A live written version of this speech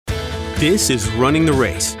This is Running the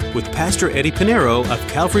Race with Pastor Eddie Pinero of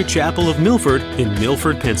Calvary Chapel of Milford in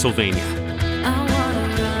Milford, Pennsylvania.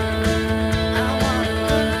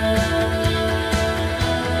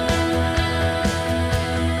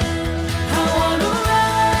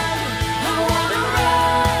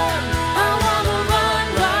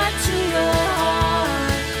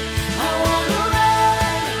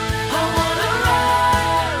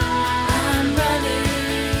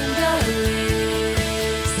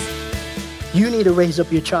 You need to raise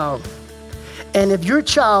up your child. And if your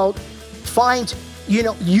child finds,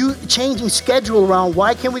 you changing schedule around,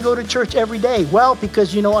 why can't we go to church every day? Well,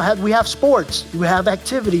 because, we have sports, we have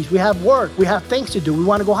activities, we have work, we have things to do. We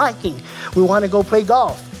want to go hiking. We want to go play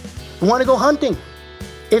golf. We want to go hunting.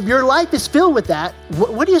 If your life is filled with that,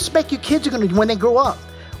 what do you expect your kids are going to do when they grow up?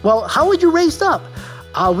 Well, how were you raised up?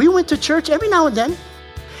 We went to church every now and then.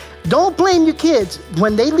 Don't blame your kids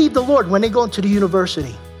when they leave the Lord, when they go into the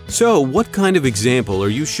university. So, what kind of example are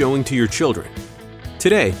you showing to your children?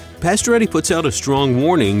 Today, Pastor Eddie puts out a strong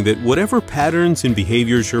warning that whatever patterns and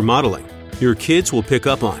behaviors you're modeling, your kids will pick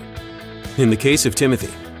up on. In the case of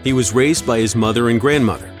Timothy, he was raised by his mother and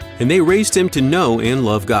grandmother, and they raised him to know and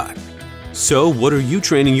love God. So, what are you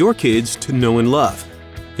training your kids to know and love?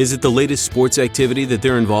 Is it the latest sports activity that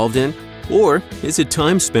they're involved in? Or is it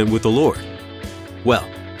time spent with the Lord? Well,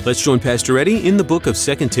 let's join Pastor Eddie in the book of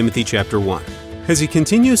 2 Timothy chapter 1. As he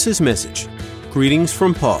continues his message, greetings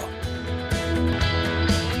from Paul.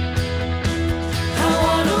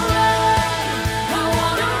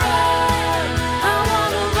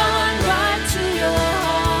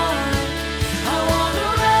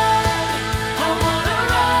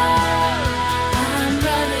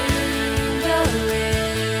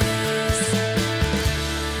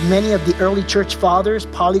 Many of the early church fathers,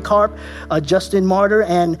 Polycarp, Justin Martyr,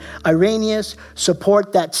 and Irenaeus,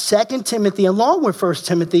 support that 2 Timothy, along with 1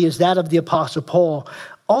 Timothy, is that of the Apostle Paul.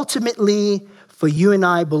 Ultimately, for you and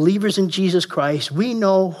I, believers in Jesus Christ, we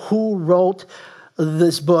know who wrote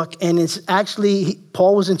this book, and it's actually,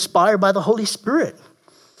 Paul was inspired by the Holy Spirit.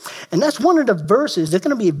 And that's one of the verses. There's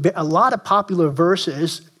going to be a lot of popular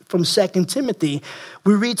verses from 2 Timothy.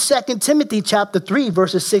 We read 2 Timothy chapter 3,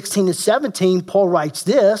 verses 16 to 17. Paul writes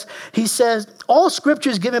this. He says, all scripture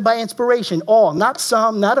is given by inspiration. All, not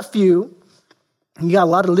some, not a few. You got a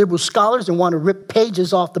lot of liberal scholars that want to rip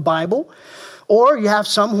pages off the Bible. Or you have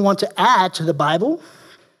some who want to add to the Bible.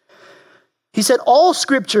 He said, all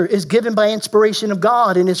scripture is given by inspiration of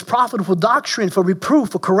God and is profitable doctrine, for reproof,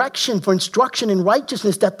 for correction, for instruction in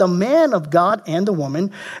righteousness, that the man of God and the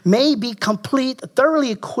woman may be complete,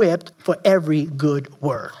 thoroughly equipped for every good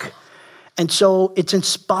work. And so it's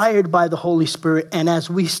inspired by the Holy Spirit. And as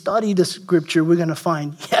we study the scripture, we're going to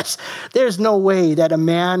find, yes, there's no way that a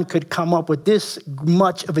man could come up with this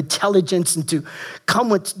much of intelligence and to come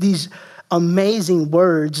with these amazing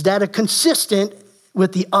words that are consistent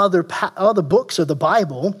with the other books of the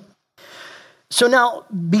Bible. So now,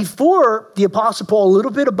 before the Apostle Paul, a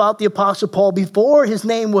little bit about the Apostle Paul, before his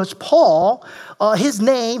name was Paul, his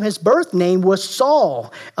birth name was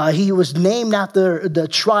Saul. He was named after the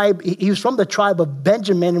tribe, he was from the tribe of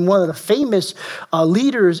Benjamin, and one of the famous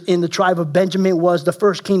leaders in the tribe of Benjamin was the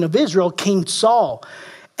first king of Israel, King Saul.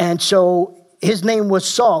 And so his name was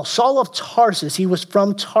Saul, Saul of Tarsus. He was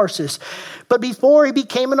from Tarsus. But before he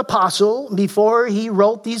became an apostle, before he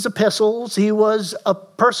wrote these epistles, he was a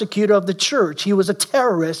persecutor of the church. He was a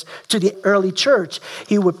terrorist to the early church.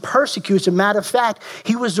 He would persecute. As a matter of fact,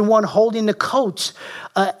 he was the one holding the coats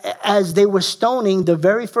as they were stoning the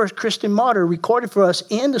very first Christian martyr recorded for us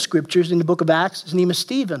in the scriptures in the book of Acts. His name is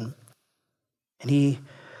Stephen. And he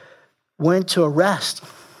went to arrest.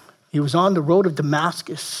 He was on the road of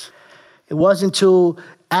Damascus. It wasn't until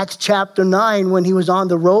Acts chapter 9 when he was on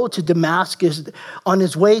the road to Damascus on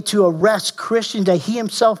his way to arrest Christians that he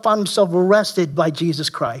himself found himself arrested by Jesus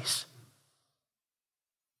Christ.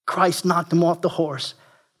 Christ knocked him off the horse.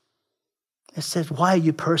 It says, why are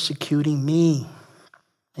you persecuting me?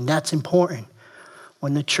 And that's important.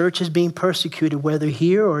 When the church is being persecuted, whether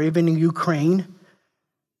here or even in Ukraine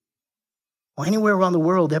or anywhere around the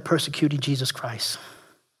world, they're persecuting Jesus Christ.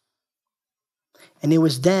 And it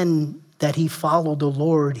was then that he followed the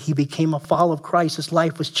Lord. He became a follower of Christ. His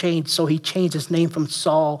life was changed. So he changed his name from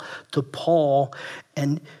Saul to Paul.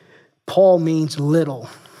 And Paul means little.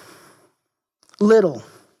 Little.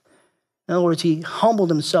 In other words, he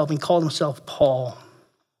humbled himself and called himself Paul.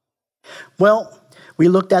 Well, we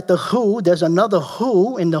looked at the who. There's another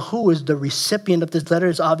who, and the who is the recipient of this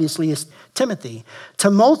letter, obviously is Timothy.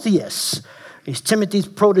 Timotheus. He's Timothy's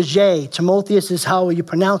protege. Timotheus is how you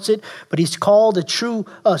pronounce it, but he's called a true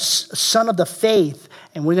son of the faith.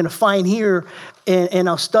 And we're going to find here In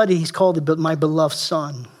our study, he's called my beloved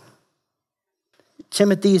son.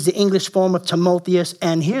 Timothy is the English form of Timotheus,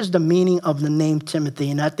 and here's the meaning of the name Timothy,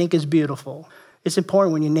 and I think it's beautiful. It's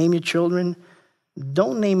important when you name your children,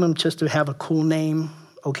 don't name them just to have a cool name,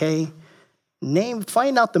 okay?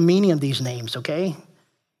 Find out the meaning of these names, okay?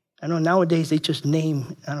 I know nowadays they just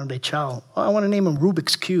name, their child. Oh, I want to name him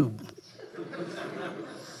Rubik's Cube.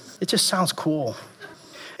 It just sounds cool.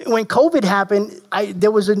 When COVID happened,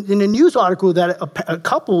 there was in a news article that a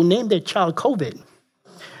couple named their child COVID.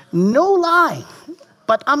 No lie,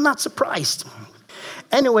 but I'm not surprised.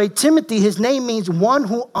 Anyway, Timothy, his name means one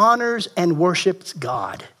who honors and worships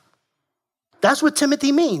God. That's what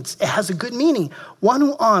Timothy means. It has a good meaning. One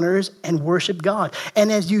who honors and worships God.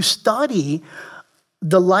 And as you study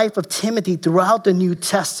the life of Timothy throughout the New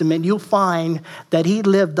Testament, you'll find that he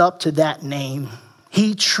lived up to that name.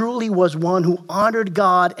 He truly was one who honored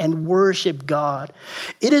God and worshiped God.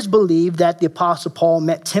 It is believed that the Apostle Paul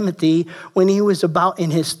met Timothy when he was about in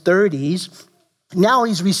his 30s. Now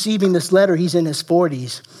he's receiving this letter. He's in his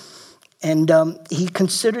 40s. And he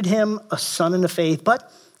considered him a son in the faith. But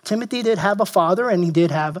Timothy did have a father and he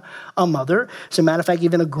did have a mother. As a matter of fact,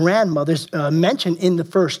 even a grandmother's mentioned in the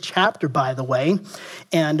first chapter, by the way.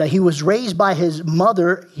 And he was raised by his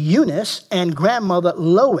mother, Eunice, and grandmother,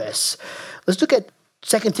 Lois. Let's look at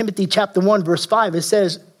 2 Timothy chapter 1, verse 5. It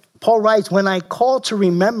says, Paul writes, when I call to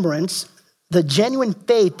remembrance the genuine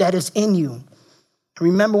faith that is in you.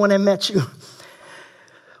 Remember when I met you,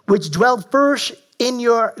 which dwelt first in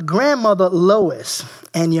your grandmother Lois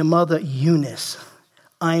and your mother Eunice.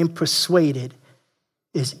 I am persuaded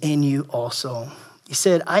is in you also. He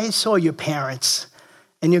said, I saw your parents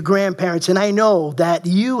and your grandparents, and I know that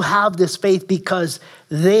you have this faith because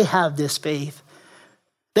they have this faith.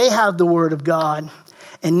 They have the word of God,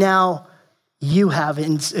 and now you have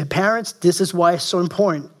it. And parents, this is why it's so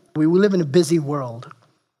important. We live in a busy world.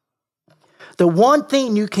 The one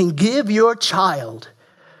thing you can give your child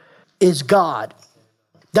is God.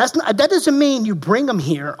 That doesn't mean you bring them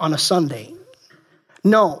here on a Sunday.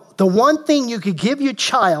 No, the one thing you could give your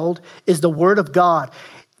child is the word of God.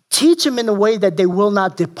 Teach them in a way that they will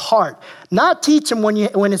not depart. Not teach them when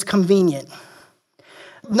it's convenient.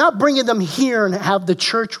 Not bringing them here and have the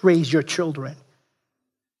church raise your children.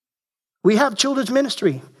 We have children's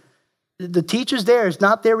ministry. The teachers there, it's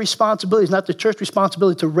not their responsibility. It's not the church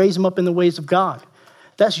responsibility to raise them up in the ways of God.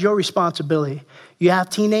 That's your responsibility. You have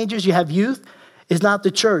teenagers, you have youth. It's not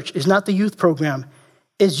the church. It's not the youth program.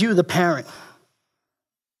 It's you, the parent.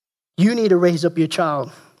 You need to raise up your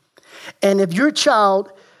child. And if your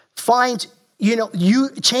child finds, you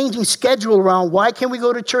changing schedule around, why can't we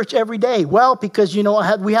go to church every day? Well, because,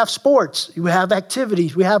 we have sports, we have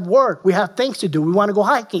activities, we have work, we have things to do. We want to go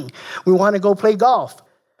hiking. We want to go play golf.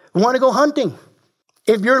 We want to go hunting.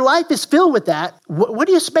 If your life is filled with that, what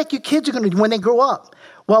do you expect your kids are going to do when they grow up?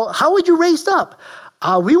 Well, how were you raised up?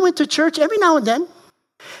 We went to church every now and then.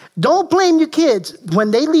 Don't blame your kids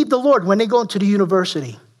when they leave the Lord, when they go into the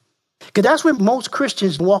university. Because that's where most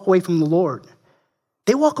Christians walk away from the Lord.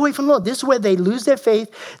 They walk away from the Lord. This is where they lose their faith.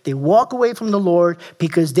 They walk away from the Lord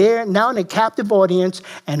because they're now in a captive audience.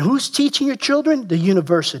 And who's teaching your children? The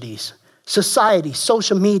universities, society,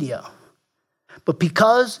 social media. But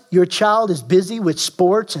because your child is busy with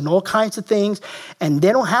sports and all kinds of things, and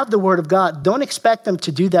they don't have the word of God, don't expect them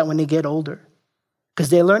to do that when they get older. Because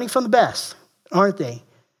they're learning from the best, aren't they?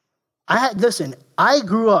 I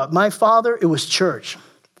grew up, my father, it was church.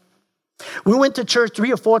 We went to church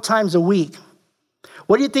 3 or 4 times a week.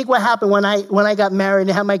 What do you think what happened when I got married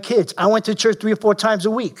and had my kids? I went to church 3 or 4 times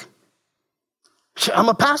a week. I'm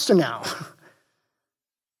a pastor now.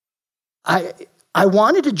 I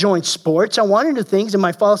wanted to join sports. I wanted to do things. And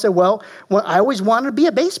my father said, well, I always wanted to be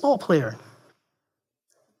a baseball player.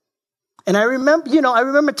 And I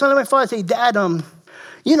remember telling my father, say, Dad,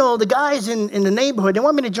 the guys in the neighborhood, they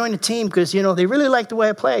want me to join the team because, they really like the way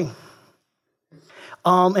I play.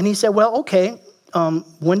 And he said, well, okay,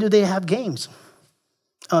 when do they have games?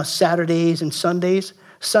 Saturdays and Sundays.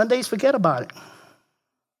 Sundays, forget about it.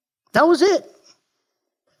 That was it.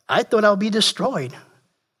 I thought I would be destroyed.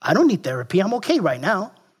 I don't need therapy. I'm okay right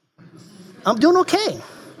now. I'm doing okay.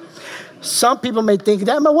 Some people may think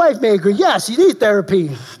that. My wife may agree. Yes, you need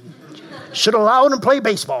therapy. Should allow them to play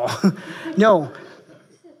baseball. No.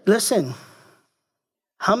 Listen.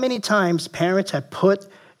 How many times parents have put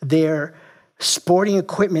their sporting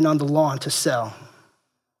equipment on the lawn to sell?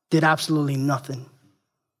 Did absolutely nothing.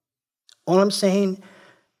 All I'm saying,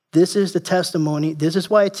 this is the testimony. This is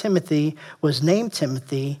why Timothy was named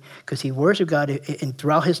Timothy, because he worshiped God. And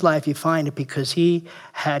throughout his life, you find it because he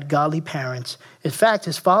had godly parents. In fact,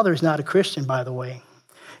 his father is not a Christian, by the way.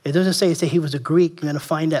 It doesn't say he was a Greek. You're going to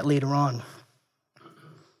find that later on.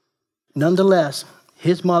 Nonetheless,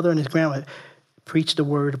 his mother and his grandmother preached the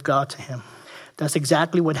word of God to him. That's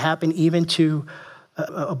exactly what happened even to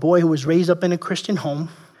a boy who was raised up in a Christian home.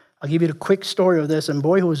 I'll give you the quick story of this. A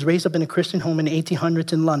boy who was raised up in a Christian home in the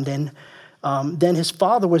 1800s in London. Then his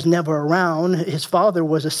father was never around. His father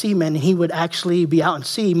was a seaman, and he would actually be out at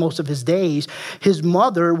sea most of his days. His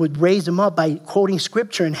mother would raise him up by quoting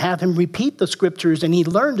scripture and have him repeat the scriptures, and he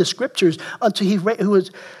learned the scriptures until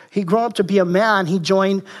he grew up to be a man. He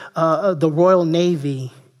joined the Royal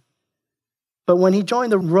Navy. But when he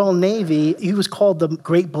joined the Royal Navy, he was called the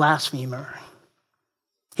Great Blasphemer.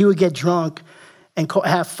 He would get drunk and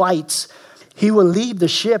have fights. He would leave the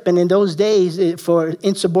ship, and in those days, for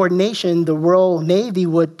insubordination, the Royal Navy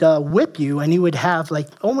would whip you, and he would have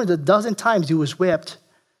almost a dozen times he was whipped.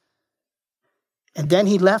 And then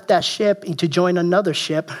he left that ship to join another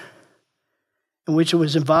ship, in which it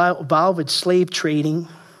was involved with slave trading.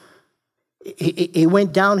 It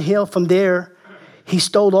went downhill from there. He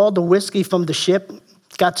stole all the whiskey from the ship,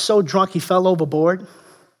 got so drunk he fell overboard.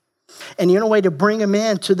 And the only way to bring him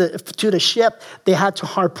in to the ship, they had to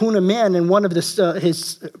harpoon him in. And one of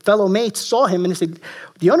his fellow mates saw him and they said,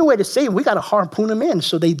 the only way to save him, we got to harpoon him in.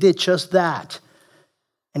 So they did just that.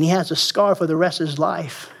 And he has a scar for the rest of his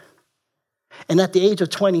life. And at the age of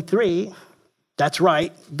 23, that's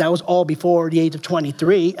right, that was all before the age of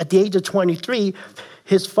 23. At the age of 23,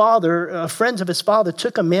 his father, friends of his father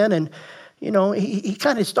took him in and, he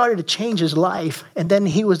kind of started to change his life. And then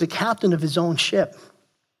he was the captain of his own ship.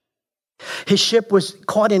 His ship was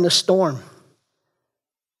caught in a storm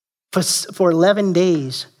for 11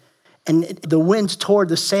 days. And the winds tore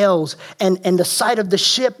the sails. And the side of the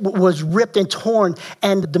ship was ripped and torn.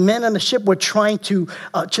 And the men on the ship were trying to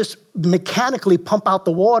just mechanically pump out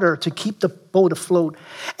the water to keep the boat afloat.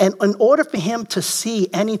 And in order for him to see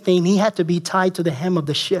anything, he had to be tied to the hem of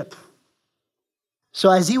the ship. So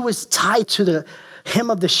as he was tied to the hem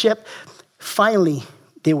of the ship, finally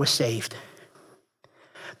they were saved.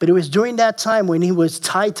 But it was during that time when he was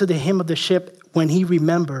tied to the hem of the ship when he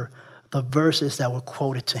remembered the verses that were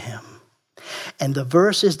quoted to him. And the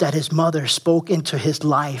verses that his mother spoke into his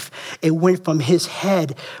life, it went from his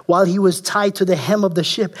head while he was tied to the hem of the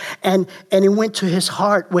ship, and it went to his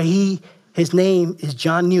heart where his name is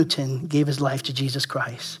John Newton, gave his life to Jesus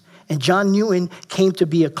Christ. And John Newton came to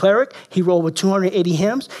be a cleric. He wrote over 280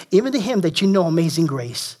 hymns, even the hymn that you know, Amazing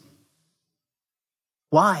Grace.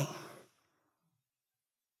 Why?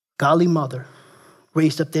 Godly mother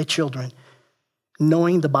raised up their children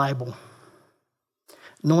knowing the Bible.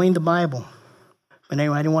 Knowing the Bible. But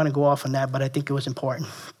anyway, I didn't want to go off on that, but I think it was important.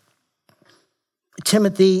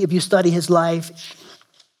 Timothy, if you study his life,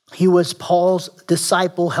 he was Paul's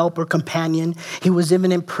disciple, helper, companion. He was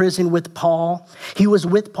even in prison with Paul. He was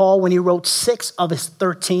with Paul when he wrote 6 of his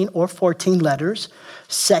 13 or 14 letters.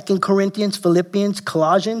 2 Corinthians, Philippians,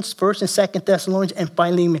 Colossians, 1st and 2nd Thessalonians, and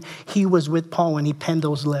Philemon. He was with Paul when he penned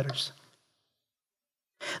those letters.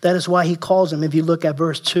 That is why he calls him, if you look at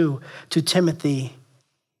verse 2, to Timothy,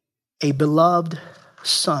 a beloved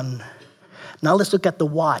son. Now let's look at the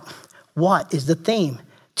what. What is the theme?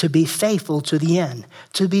 To be faithful to the end.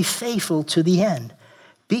 To be faithful to the end.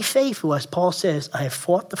 Be faithful, as Paul says, I have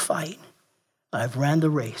fought the fight. I have ran the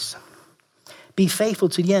race. Be faithful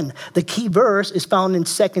to the end. The key verse is found in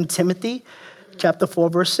 2 Timothy chapter 4,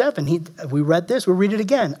 verse 7. We read this, we'll read it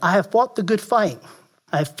again. I have fought the good fight.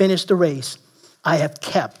 I have finished the race. I have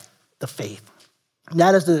kept the faith. And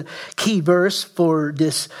that is the key verse for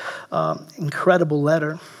this incredible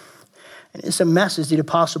letter. And it's a message the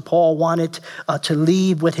Apostle Paul wanted to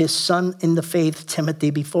leave with his son in the faith, Timothy,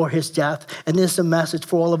 before his death. And this is a message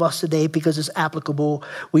for all of us today because it's applicable.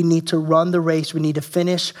 We need to run the race. We need to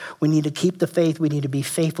finish. We need to keep the faith. We need to be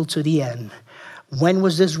faithful to the end. When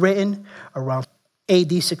was this written? Around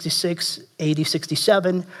AD 66, AD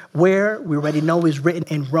 67, where we already know it was written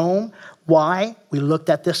in Rome. Why? We looked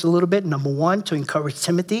at this a little bit. Number 1, to encourage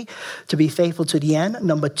Timothy to be faithful to the end.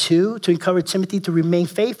 Number 2, to encourage Timothy to remain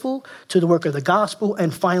faithful to the work of the gospel.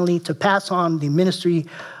 And finally, to pass on the ministry,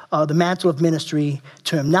 the mantle of ministry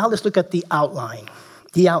to him. Now let's look at the outline.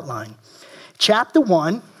 The outline. Chapter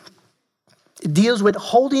 1 deals with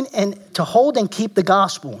hold and keep the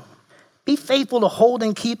gospel. Be faithful to hold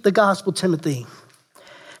and keep the gospel, Timothy.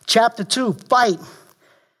 Chapter 2, fight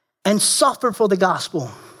and suffer for the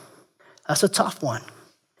gospel. That's a tough one.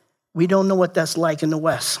 We don't know what that's like in the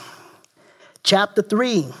West. Chapter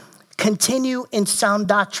 3, continue in sound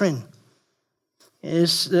doctrine.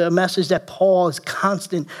 It's a message that Paul has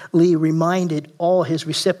constantly reminded all his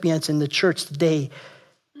recipients in the church today.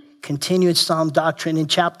 Continue in sound doctrine. In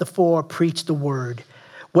chapter 4, preach the word.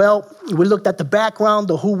 Well, we looked at the background,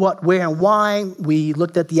 the who, what, where, and why. We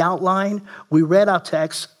looked at the outline. We read our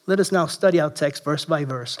text. Let us now study our text verse by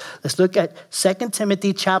verse. Let's look at 2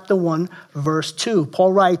 Timothy chapter 1, verse 2.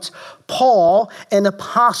 Paul writes, Paul, an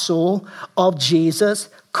apostle of Jesus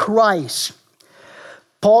Christ.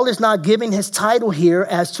 Paul is not giving his title here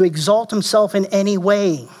as to exalt himself in any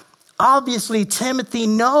way. Obviously, Timothy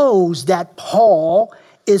knows that Paul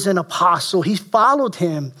is an apostle. He followed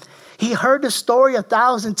him. He heard the story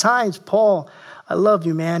 1,000 times. Paul, I love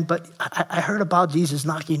you, man, but I heard about Jesus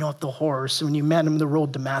knocking you off the horse when you met him on the road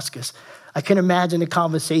to Damascus. I can imagine the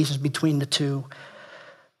conversations between the two.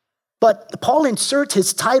 But Paul inserts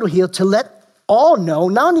his title here to let all know,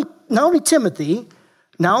 not only Timothy,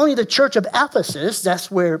 not only the church of Ephesus, that's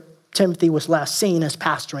where Timothy was last seen as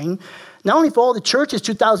pastoring, not only for all the churches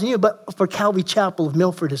 2,000 years, but for Calvary Chapel of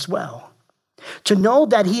Milford as well. To know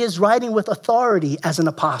that he is writing with authority as an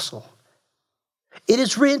apostle. It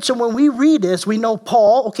is written, so when we read this, we know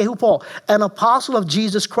Paul, okay, who Paul? An apostle of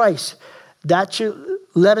Jesus Christ. That should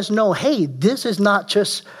let us know, hey, this is not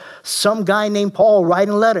just some guy named Paul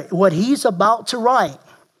writing a letter. What he's about to write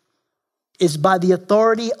is by the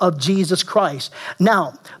authority of Jesus Christ.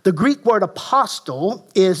 Now, the Greek word apostle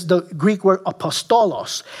is the Greek word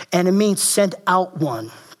apostolos, and it means sent out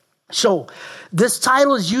one. So this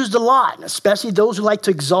title is used a lot, especially those who like to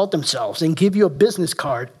exalt themselves and give you a business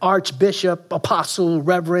card, archbishop, apostle,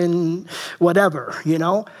 reverend, whatever, you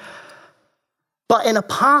know. But an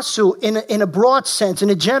apostle, in a broad sense, in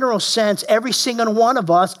a general sense, every single one of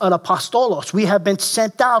us are apostolos. We have been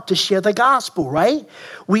sent out to share the gospel, right?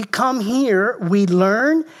 We come here, we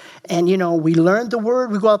learn, and, we learn the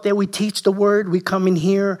word. We go out there, we teach the word. We come in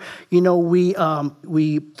here, we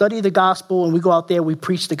study the gospel, and we go out there, we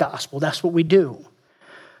preach the gospel. That's what we do.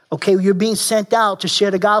 Okay, you're being sent out to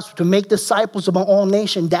share the gospel, to make disciples of all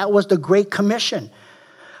nations. That was the Great Commission.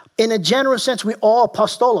 In a general sense, we all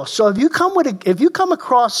apostolos. So if you come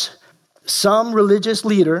across some religious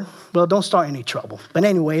leader, well, don't start any trouble. But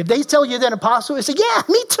anyway, if they tell you they're an apostle, you say, yeah,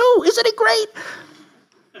 me too. Isn't it great?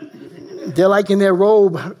 They're like in their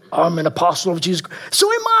robe, I'm an apostle of Jesus.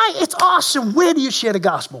 So am I. It's awesome. Where do you share the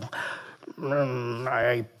gospel?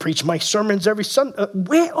 I preach my sermons every Sunday.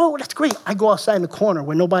 Where? Oh, that's great. I go outside in the corner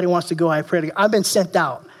where nobody wants to go. I pray to God. I've been sent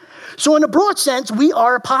out. So in a broad sense, we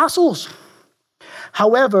are apostles.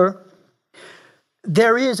 However,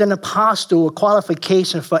 there is an apostle, a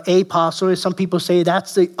qualification for a apostle. Some people say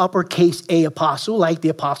that's the uppercase A apostle, like the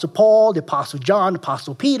Apostle Paul, the Apostle John, the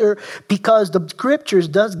Apostle Peter, because the scriptures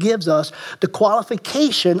does gives us the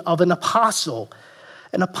qualification of an apostle.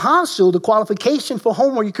 An apostle, the qualification for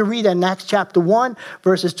homework, you can read that in Acts chapter 1,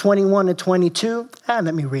 verses 21 and 22.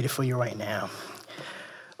 Let me read it for you right now.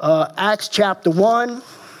 Acts chapter 1.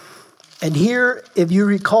 And here, if you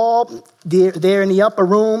recall, they're in the upper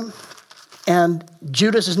room, and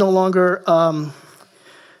Judas is no longer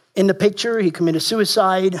in the picture. He committed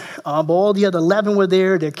suicide. But all the other 11 were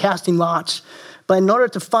there. They're casting lots. But in order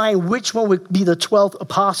to find which one would be the 12th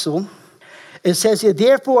apostle, it says here,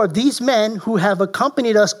 therefore, these men who have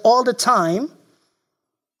accompanied us all the time,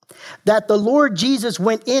 that the Lord Jesus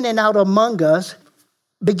went in and out among us,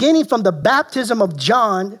 beginning from the baptism of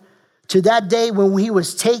John to that day when he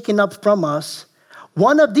was taken up from us,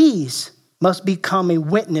 one of these must become a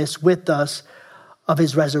witness with us of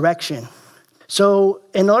his resurrection. So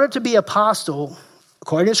in order to be apostle,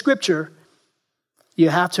 according to scripture, you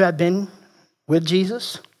have to have been with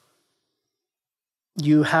Jesus.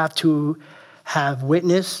 You have to have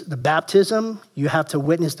witnessed the baptism. You have to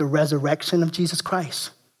witness the resurrection of Jesus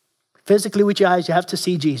Christ. Physically with your eyes, you have to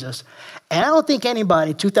see Jesus. And I don't think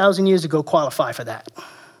anybody 2,000 years ago qualified for that.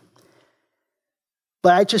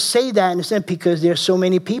 But I just say that in a sense because there are so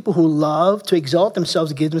many people who love to exalt themselves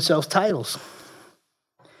and give themselves titles.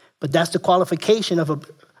 But that's the qualification of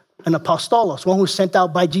an apostolos, one who's sent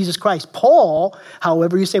out by Jesus Christ. Paul,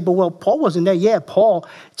 however, you say, but well, Paul wasn't there. Yeah,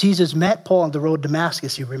 Jesus met Paul on the road to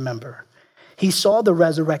Damascus, you remember. He saw the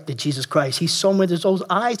resurrected Jesus Christ. He saw him with his own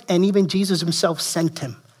eyes, and even Jesus himself sent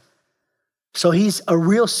him. So he's a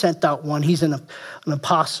real sent out one. He's an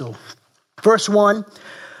apostle. Verse 1,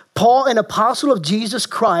 Paul, an apostle of Jesus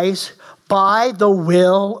Christ by the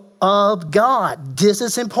will of God. This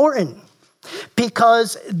is important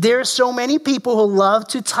because there's so many people who love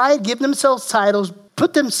to give themselves titles,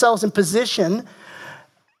 put themselves in position,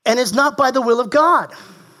 and it's not by the will of God.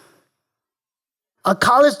 A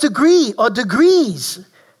college degree or degrees,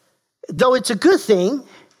 though it's a good thing,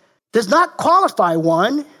 does not qualify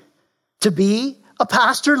one to be a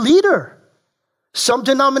pastor leader. Some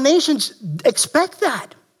denominations expect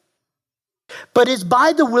that. But it's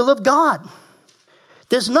by the will of God.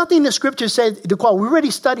 There's nothing in the scripture says to call. We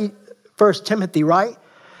already studied 1 Timothy, right?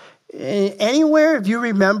 Anywhere, if you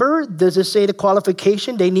remember, does it say the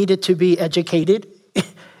qualification? They needed to be educated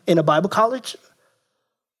in a Bible college,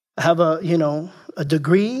 have a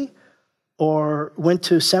degree, or went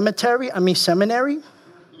to seminary,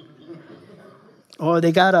 or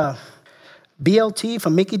they got a BLT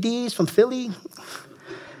from Mickey D's from Philly.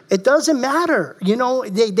 It doesn't matter.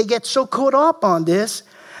 They get so caught up on this.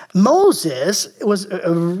 Moses was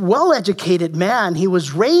a well-educated man. He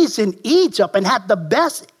was raised in Egypt and had the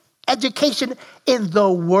best education in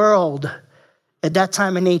the world at that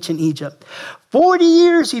time in ancient Egypt. 40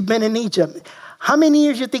 years he'd been in Egypt. How many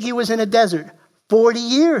years do you think he was in the desert? 40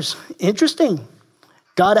 years. Interesting.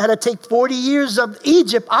 God had to take 40 years of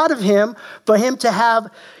Egypt out of him for him to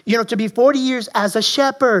have, to be 40 years as a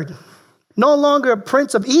shepherd. No longer a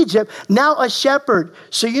prince of Egypt, now a shepherd.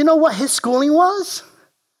 So you know what his schooling was?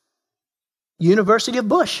 University of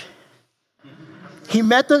Bush. He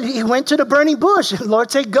went to the burning bush. The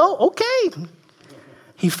Lord said, go. Okay.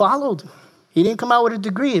 He followed. He didn't come out with a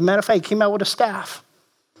degree. As a matter of fact, he came out with a staff.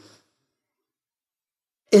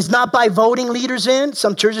 It's not by voting leaders in.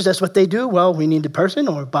 Some churches, that's what they do. Well, we need the person,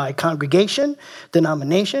 or by congregation,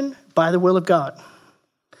 denomination, by the will of God.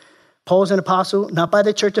 Paul's an apostle, not by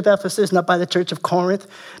the church of Ephesus, not by the church of Corinth,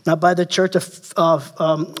 not by the church of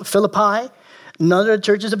Philippi, none of the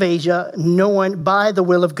churches of Asia, no one, by the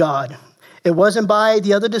will of God. It wasn't by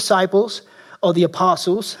the other disciples or the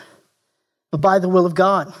apostles, but by the will of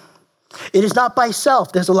God. It is not by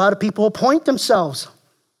self. There's a lot of people who appoint themselves.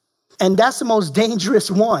 And that's the most dangerous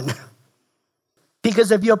one.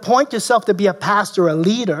 Because if you appoint yourself to be a pastor or a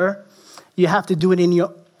leader, you have to do it in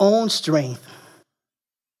your own strength.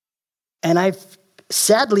 And I've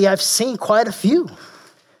seen quite a few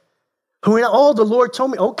who, the Lord told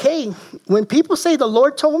me. Okay, when people say the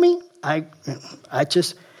Lord told me, I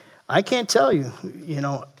can't tell you,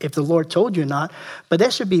 if the Lord told you or not, but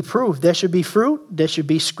there should be proof. There should be fruit. There should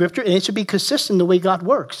be scripture, and it should be consistent the way God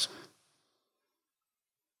works.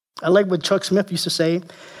 I like what Chuck Smith used to say.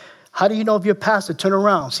 How do you know if you're a pastor? Turn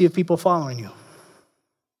around, see if people are following you.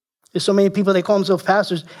 There's so many people, they call themselves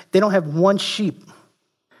pastors, they don't have one sheep.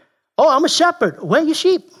 Oh, I'm a shepherd. Where are your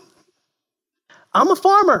sheep? I'm a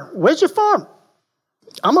farmer. Where's your farm?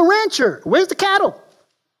 I'm a rancher. Where's the cattle?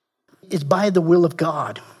 It's by the will of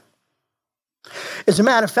God. As a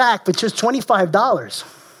matter of fact, for just $25,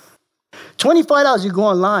 you go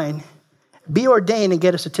online, be ordained, and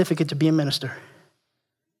get a certificate to be a minister.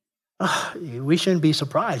 We shouldn't be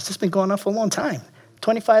surprised. It's been going on for a long time.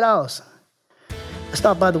 $25. It's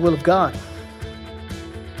not by the will of God.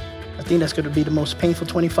 I think that's going to be the most painful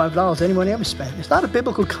 $25 anyone ever spent. It's not a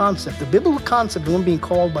biblical concept. The biblical concept of one being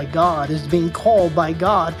called by God is being called by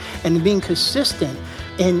God and being consistent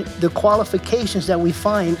in the qualifications that we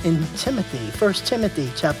find in Timothy, 1 Timothy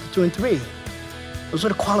chapter 2 and 3. Those are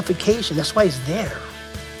the qualifications. That's why it's there.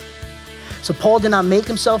 So Paul did not make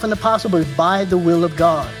himself an apostle, but by the will of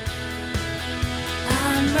God.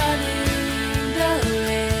 I'm running the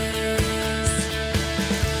race.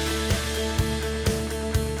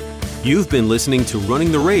 You've been listening to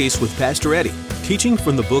Running the Race with Pastor Eddie, teaching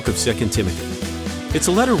from the book of 2 Timothy. It's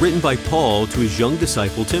a letter written by Paul to his young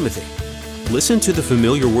disciple Timothy. Listen to the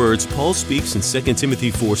familiar words Paul speaks in 2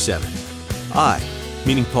 Timothy 4:7. I,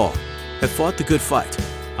 meaning Paul, have fought the good fight.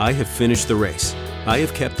 I have finished the race. I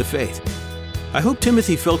have kept the faith. I hope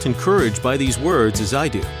Timothy felt encouraged by these words as I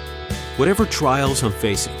do. Whatever trials I'm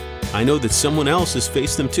facing, I know that someone else has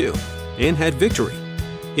faced them too and had victory.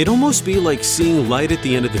 It'd almost be like seeing light at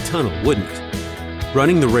the end of the tunnel, wouldn't it?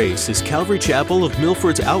 Running the Race is Calvary Chapel of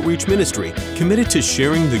Milford's outreach ministry committed to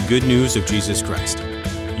sharing the good news of Jesus Christ.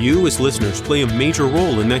 You as listeners play a major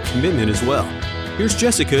role in that commitment as well. Here's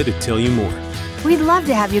Jessica to tell you more. We'd love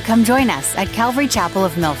to have you come join us at Calvary Chapel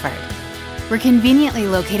of Milford. We're conveniently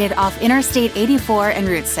located off Interstate 84 and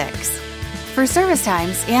Route 6. For service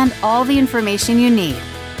times and all the information you need,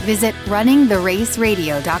 visit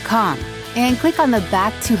runningtheraceradio.com and click on the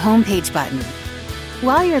Back to Homepage button.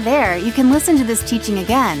 While you're there, you can listen to this teaching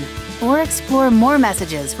again or explore more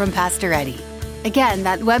messages from Pastor Eddie. Again,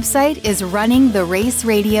 that website is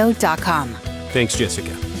runningtheraceradio.com. Thanks, Jessica.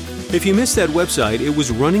 If you missed that website, it was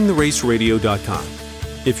runningtheraceradio.com.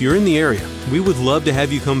 If you're in the area, we would love to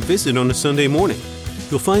have you come visit on a Sunday morning.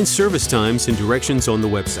 You'll find service times and directions on the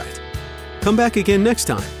website. Come back again next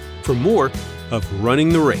time for more of Running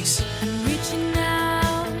the Race.